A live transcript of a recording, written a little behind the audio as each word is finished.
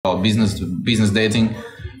business dating,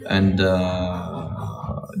 and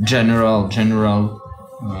general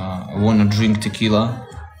wanna drink tequila.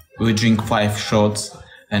 We drink 5 shots,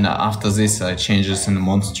 and after this I changes in a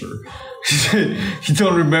monster. He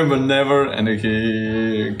don't remember never, and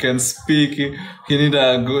he can't speak. He need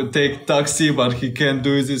to go take taxi, but he can't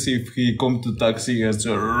do this if he come to taxi. He has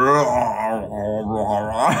to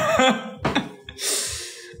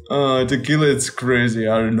tequila, it's crazy.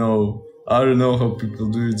 I don't know how people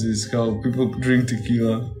do this, how people drink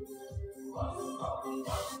tequila.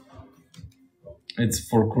 It's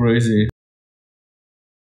for crazy.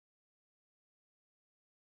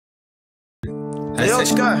 Hey, yo,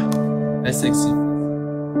 Sky. That's sexy.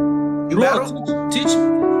 You battle? Teach me.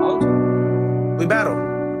 We battle.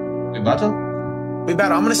 We battle? We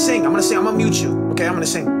battle. I'm gonna sing. I'm gonna mute you. Okay, I'm gonna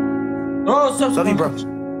sing. Oh, stop. Love you, bro.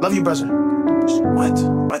 Love you, brother.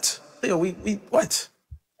 What? Leo, we what?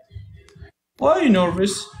 Why are you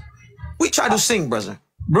nervous? We try to sing, brother.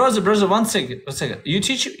 Brother, 1 second. You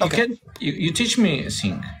teach. You teach me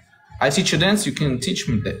sing. I teach you dance. You can teach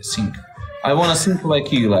me sing. I wanna sing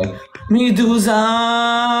like you, like Medusa,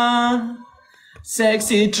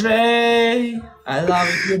 sexy Trey. I love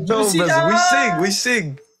it. No, brother. We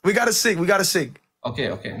sing. We gotta sing. Okay.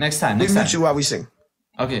 Next time. We mute you while we sing.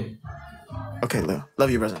 Okay. Okay, Leo. Love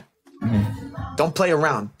you, brother. Don't play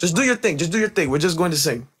around. Just do your thing. We're just going to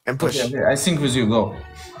sing and push. Okay. I sing with you. Go.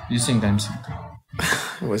 You sing, I'm sing.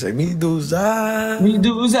 We say Medusa. Yes.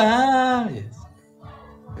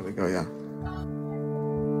 Here we go, yeah.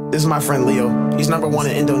 This is my friend Leo. He's #1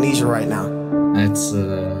 in Indonesia right now. It's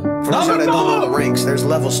For those y'all that don't know the ranks, there's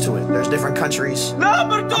levels to it. There's different countries.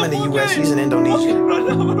 I'm in the US, he's in Indonesia.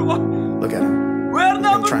 Look at him. We're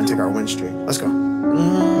trying to take our win streak. Let's go.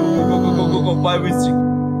 Go. 5 win streak.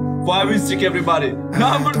 5 win streak, everybody.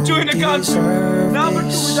 #2 in the country. #2 we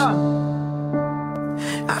done.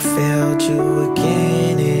 I failed you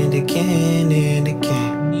again and again and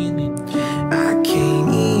again. I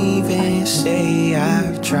can't even say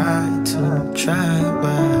I've tried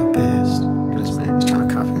my best. This man is trying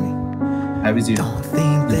to copy me. Don't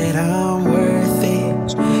think that I'm worth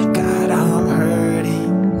it. God, I'm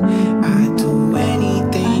hurting. I'd do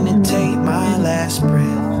anything to take my last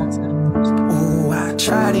breath. Ooh, I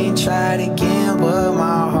tried again, but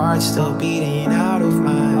my heart's still beating out of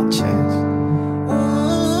my chest.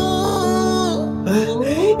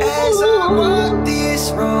 As I walk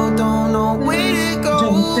this road, don't know where to go.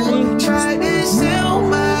 Try to sell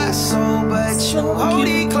my soul, but you hold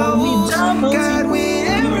it close. God, when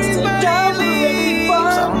everybody leaves, I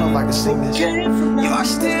don't know if I can sing this. You're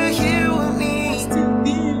still here with me.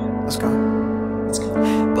 Let's go.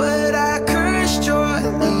 But I cursed your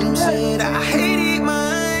name, said I hated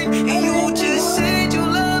mine, and you just said you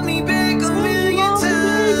love me back a million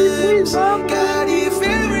times. God, if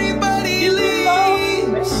everybody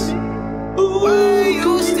leaves, why are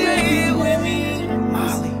you still here with me,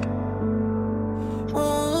 Molly?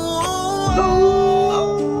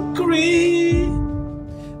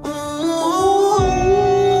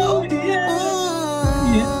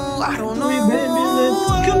 I don't know, baby,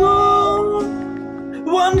 let's go.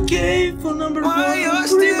 1K for #1. Why you're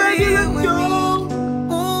still here with me?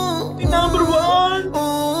 #1.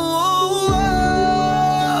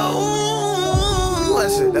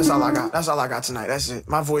 That's all I got. That's all I got tonight. That's it.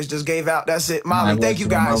 My voice just gave out. That's it. Molly, thank you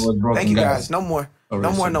guys. Thank you guys. No more.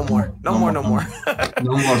 No more.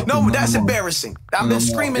 That's embarrassing. I've been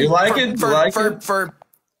screaming for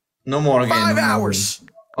no more again. 5 hours.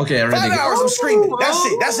 Okay, 5 hours I'm screaming. That's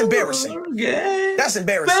it. That's embarrassing. That's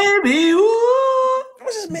embarrassing. Baby,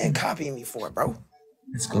 What's this man copying me for, bro?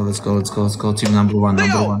 Let's go. Team #1.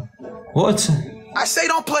 Leo. What? I say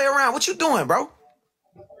don't play around. What you doing, bro?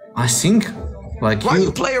 I think like Why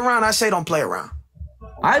you play around? I say don't play around.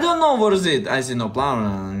 I don't know what is it. I say no blah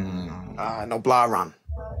around. No blah around.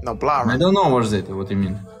 No blah around. I don't know what is it. What do you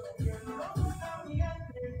mean?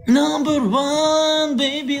 #1,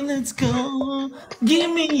 baby, let's go. Give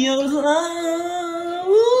me your love.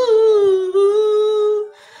 Ooh,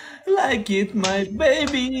 like it, my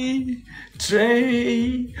baby.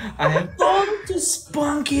 Trey, I want to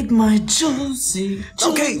spunk it, my juicy.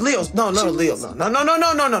 Okay, Leo. No, Leo. No.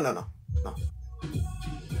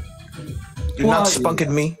 You're not spunking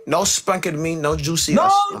me. No spunking me. No juicy No,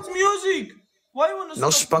 us. it's music. Why you wanna? No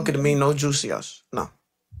spunking me. No juicy us. No.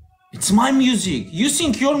 It's my music. You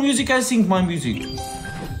sing your music. I sing my music.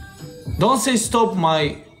 Don't say stop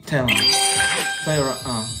my talent. Play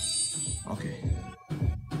around. Okay.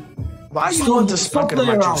 Why you want to spunking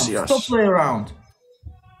my juicy us? Stop play around.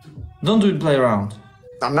 Don't do it play around.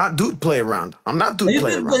 I'm not dude play around. I'm not dude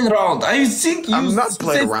play around. I think you I'm not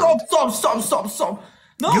playing around. Stop.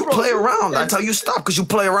 No, You bro, play around. I tell you stop because you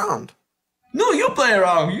play around. No, you play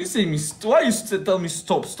around. You say me. Why you tell me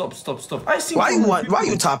stop? I think. Why you want? Why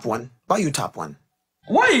you top one? Why you top one?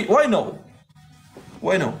 Why? Why no?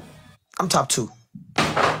 Why no? I'm top 2.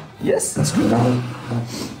 Yes, it's good now.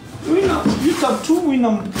 You top 2, we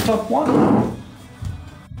top 1.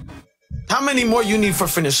 How many more you need for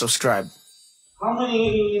finish subscribe? How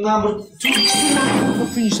many number 2 for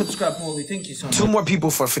finish subscribe, Molly? Thank you so much. 2 more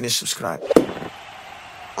people for finish subscribe.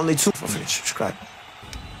 Only 2 for finish subscribe.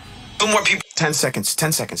 2 more people. 10 seconds.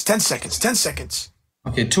 10 seconds. 10 seconds. 10 seconds.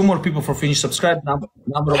 Okay, 2 more people for finish subscribe. Number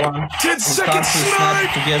 1. 10 seconds.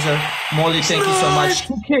 Snap together. Molly, thank you so much.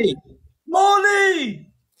 2K. Molly.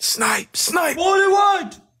 Snipe. Molly,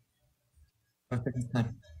 what? 1 second snipe.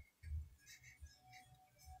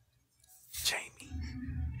 Jamie.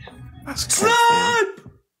 That's Snipe.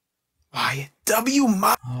 Why? W.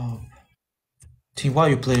 Oh. T, why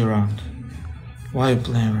you play around? Why you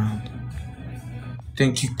play around?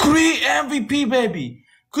 Thank you. Cree MVP, baby.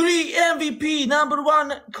 Cree MVP, number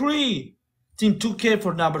 1, Cree. Team 2K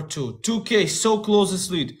for number 2. 2K, so closest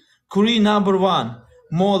lead. Cree number 1.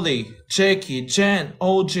 Molly, Jackie, Jen,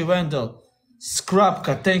 OG, Wendell,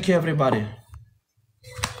 Scrapka. Thank you, everybody.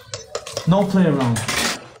 No play around.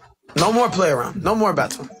 No more play around. No more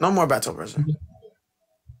battle. No more battle, brother.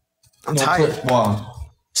 I'm tired. Wow.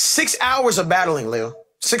 6 hours of battling, Leo.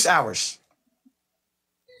 6 hours.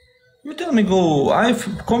 You tell me go. I've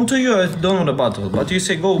come to you. I don't want to battle, but you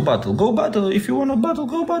say go battle. Go battle. If you want to battle,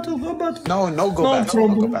 go battle. Go battle. No go battle.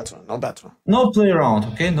 No go battle. No battle. No play around.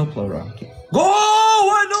 Okay, no play around. Go!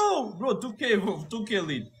 I know, bro. 2K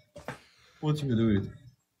lead. What you do it?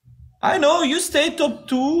 I know you stay top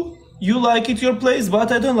 2. You like it your place,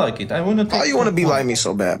 but I don't like it. I wanna. Oh, you wanna be like me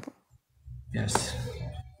so bad? Yes.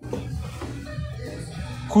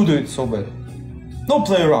 Who do it so bad? No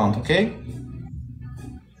play around, okay?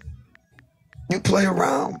 You play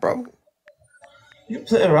around, bro. You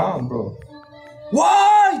play around, bro.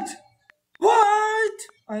 White!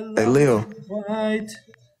 I love hey, Leo. White.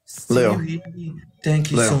 Leo. Stevie.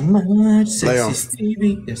 Thank you Leo. so much, sexy Leo.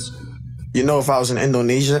 Stevie. Yes. You know, if I was in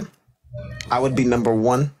Indonesia, I would be number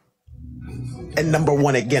 1 and number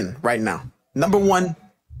 1 again right now. Number 1,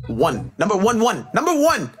 1. Number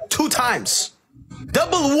 1, 2 times.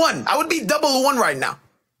 Double 1. I would be double 1 right now.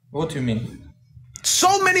 What do you mean?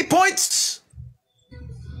 So many points.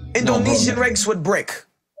 Indonesian ranks would break.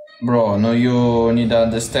 Bro, no, you need to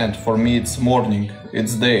understand. For me, it's morning.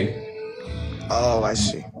 It's day. Oh, I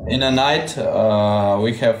see. In a night,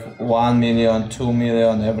 we have 1 million, 2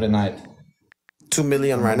 million every night. 2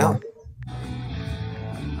 million right now.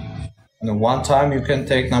 And one time you can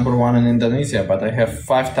take number 1 in Indonesia, but I have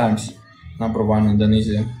 5 times number 1 in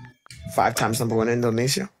Indonesia. 5 times number 1 in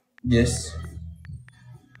Indonesia? Yes.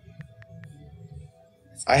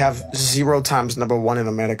 I have 0 times number 1 in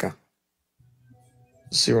America.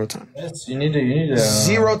 0 times. Yes, you need a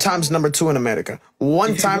 0 times number 2 in America.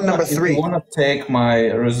 1 time number 3. If you wanna take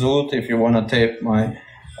my result, if you wanna take my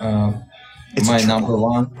my number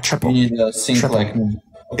 1, triple. you need to think Triple. like me.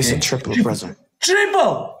 Okay? It's a triple, brother.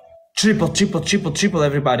 Triple,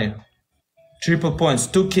 everybody. Triple points.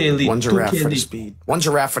 2K lead. 1 giraffe 2K for the lead. speed. 1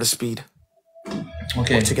 giraffe for the speed.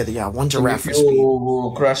 Okay. Work together, yeah. 1 giraffe for If speed.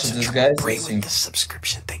 you crush this guy, Bree with the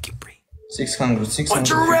subscription. Thank you, Bree. 600. 1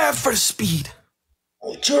 giraffe for the speed.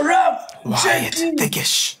 Giraffe! Wyatt,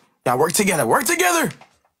 thickish. Yeah, work together. Work together.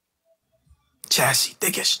 Chassis,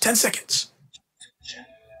 thickish. 10 seconds.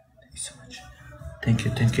 Thank you so much. Thank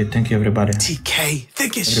you, everybody. TK,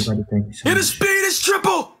 thickish. Everybody, thank you so Hit the much. speed is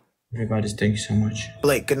triple. Everybody, thank you so much.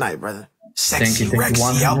 Blake, good night, brother. Thank Sexy you. One Rexy,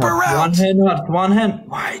 hand help her out. One hand.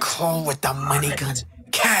 Why? Cole with the money gun.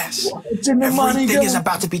 Cash. It's in the money Everything gun. is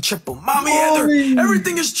about to be triple. Mommy Heather,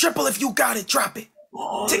 everything is triple. If you got it, drop it.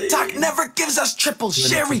 TikTok never gives us triple.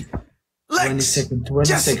 Sherry, Lex, 20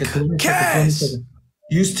 Jessica, seconds. Cash.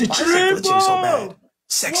 Use the Why is it glitching so bad? triple.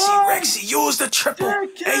 Sexy What? Rexy, use the triple.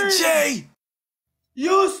 Jackie. Hey Jay.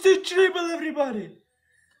 Use the triple, everybody.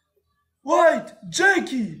 White,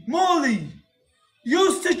 Jackie, Molly.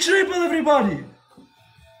 Use the triple, everybody.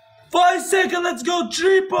 5 seconds, let's go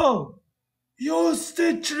triple. Use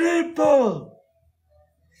the triple.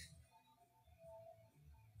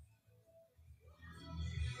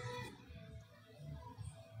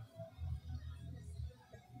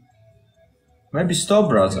 Maybe stop,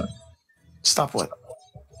 brother. Stop what?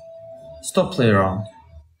 Stop playing around.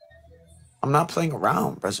 I'm not playing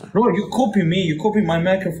around, brother. Bro, you copy me. You copy my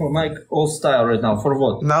microphone, my old style right now. For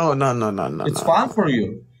what? No. It's fun for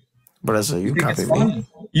you. Brother, you think copy it's me. funny?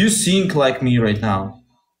 You think like me right now.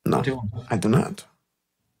 No, What do you want? I do not.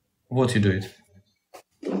 What you do it?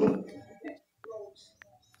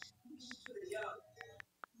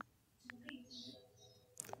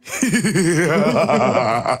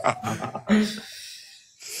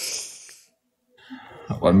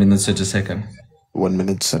 One minute 30 seconds. 1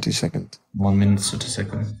 minute 30 seconds. 1 minute 30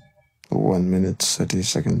 seconds. 1 minute 30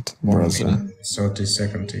 seconds, 1 brother. minute 30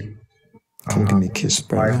 seconds. Come give me a kiss,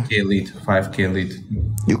 brother. 5K lead. 5K lead.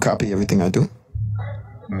 You copy everything I do?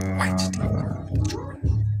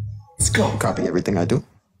 Let's go. Copy everything I do?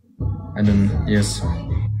 I don't. Yes.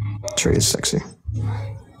 Trey is sexy.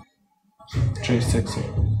 Trey is sexy.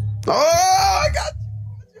 Oh, I got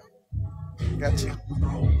you. Got you.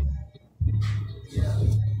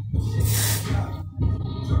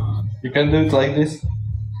 You can do it like this.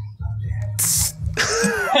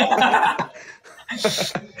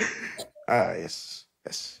 Yes.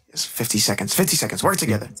 Yes. Yes. 50 seconds. 50 seconds. Work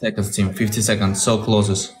together. Seconds, team. 50 seconds. So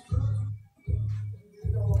closest.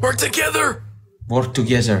 Work together. Work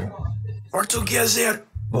together. Work together.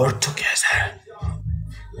 Work together.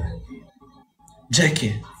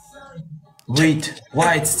 Jackie. Reed.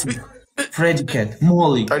 White. Steve. Freddy Cat.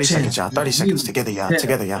 Molly. 30 Jen, seconds, y'all. 30 seconds. Together, y'all.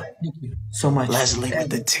 Together, y'all. Thank you so much. Leslie with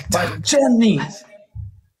the TikTok. Jenny.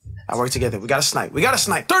 I work together. We gotta snipe. We gotta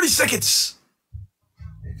snipe. 30 seconds.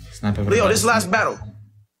 Snipe everybody. Leo, this is last battle.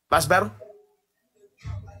 Last battle?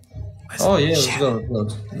 Oh yeah, let's go.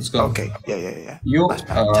 Let's go. Okay. Yeah. You, Last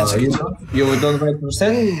battle. 10 seconds. you don't wait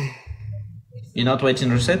reset? You're not waiting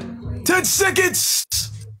reset? 10 seconds.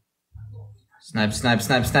 Snipe. Everybody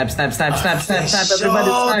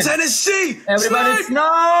Yo, snipe. Tennessee. Everybody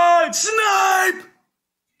snipe. snipe.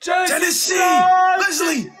 Snipe. Tennessee. Snipe.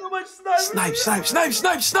 Leslie. So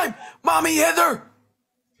much Snipe. Mommy Heather.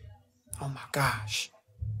 Oh my gosh.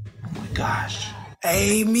 Oh my gosh.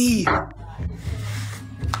 Amy.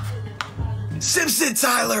 Simpson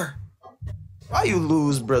Tyler. Why you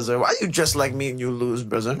lose, brother? Why you just like me and you lose,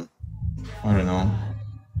 brother? I don't know.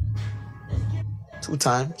 2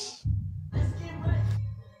 times.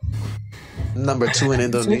 Number 2 in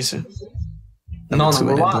Indonesia.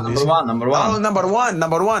 Number one. Oh,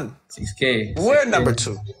 number one. 6K. We're number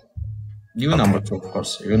 2. You number 2, of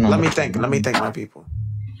course. You number Let me thank my people.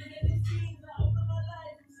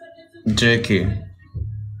 Jackie.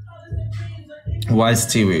 White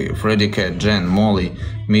Stevie, Freddy Cat, Jen, Molly,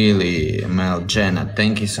 Millie, Mel, Jenna.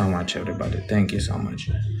 Thank you so much, everybody. Thank you so much.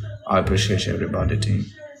 I appreciate you, everybody, team.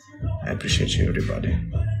 I appreciate you, everybody.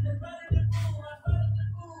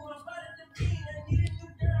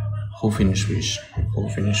 Who finished wish? Who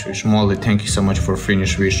finished wish? Molly, thank you so much for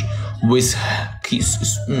finish wish with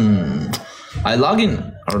kisses. I log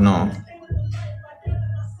in or no?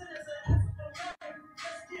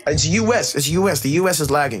 It's US. It's US. The US is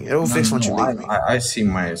lagging. It'll fix once you leave me. I see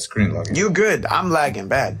my screen logging. You good. I'm lagging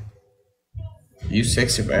bad. You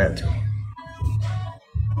sexy bad.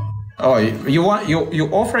 Oh, you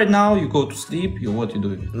off right now? You go to sleep? What you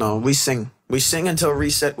doing? No, we sing. We sing until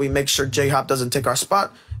reset. We make sure J-Hop doesn't take our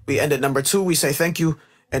spot. We end at number 2. We say thank you,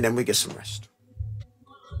 and then we get some rest.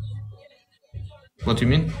 What do you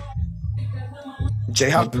mean?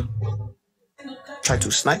 J-Hop try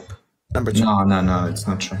to snipe number 2. No, it's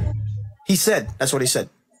not true. He said. That's what he said.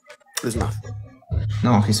 His mouth.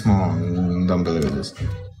 No, he's small. Don't believe this.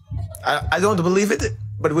 I don't believe it,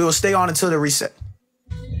 but we will stay on until the reset.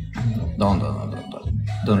 Don't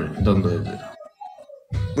believe it.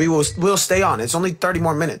 We'll stay on. It's only 30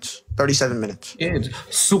 more minutes. 37 minutes.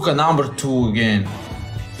 Suka number 2 again.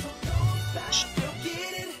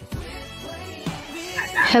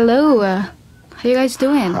 Hello, how you guys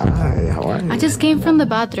doing? Hi, how are you? I just came from the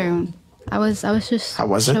bathroom. I was just How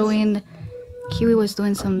was it? showing Kiwi was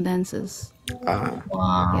doing some dances. Wow.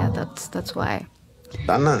 Yeah, that's why.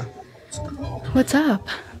 Dana, What's up?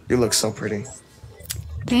 you look so pretty.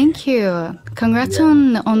 Thank you. Congrats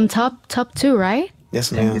on top 2, right?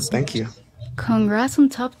 Yes, ma'am. Thank you. Congrats on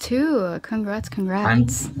top 2. Congrats.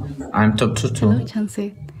 I'm top 2 too. Hello,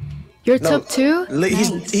 Chansey. You're top 2?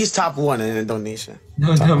 He's top 1 in Indonesia.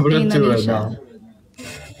 No, number 2 right Indonesia. now.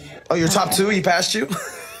 Oh, you're top 2? He passed you?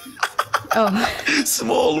 Oh.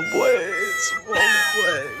 Small boy.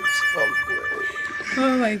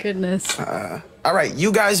 Oh my goodness. All right,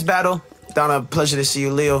 you guys battle. Donna, pleasure to see you.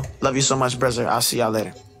 Leo, love you so much, brother. I'll see y'all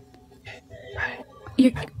later.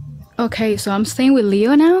 Okay, so I'm staying with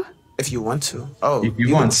Leo now? If you want to. Oh, If you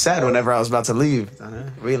you want. went sad whenever I was about to leave.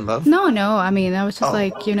 Donna. We in love? No, I mean, I was just Oh.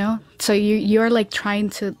 like, so you're like trying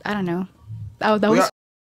to, I don't know. That was